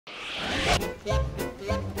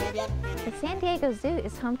The San Diego Zoo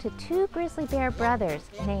is home to two grizzly bear brothers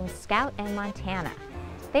named Scout and Montana.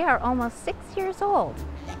 They are almost 6 years old.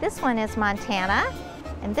 This one is Montana,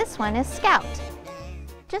 and this one is Scout.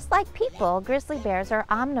 Just like people, grizzly bears are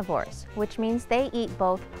omnivores, which means they eat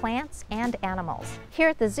both plants and animals. Here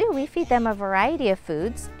at the zoo, we feed them a variety of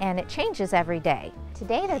foods, and it changes every day.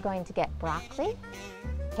 Today, they're going to get broccoli,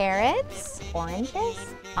 carrots, oranges,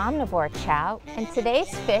 omnivore chow, and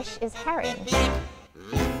today's fish is herring.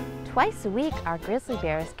 Twice a week, our grizzly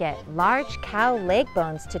bears get large cow leg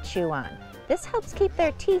bones to chew on. This helps keep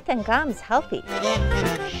their teeth and gums healthy.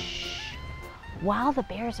 While the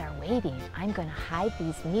bears are waiting, I'm going to hide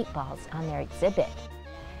these meatballs on their exhibit.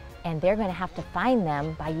 And they're going to have to find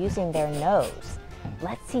them by using their nose.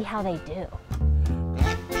 Let's see how they do.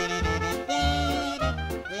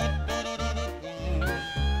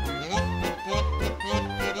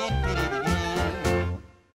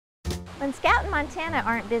 When Scout and Montana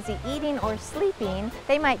aren't busy eating or sleeping,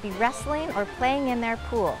 they might be wrestling or playing in their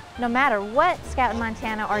pool. No matter what Scout and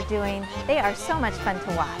Montana are doing, they are so much fun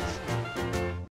to watch.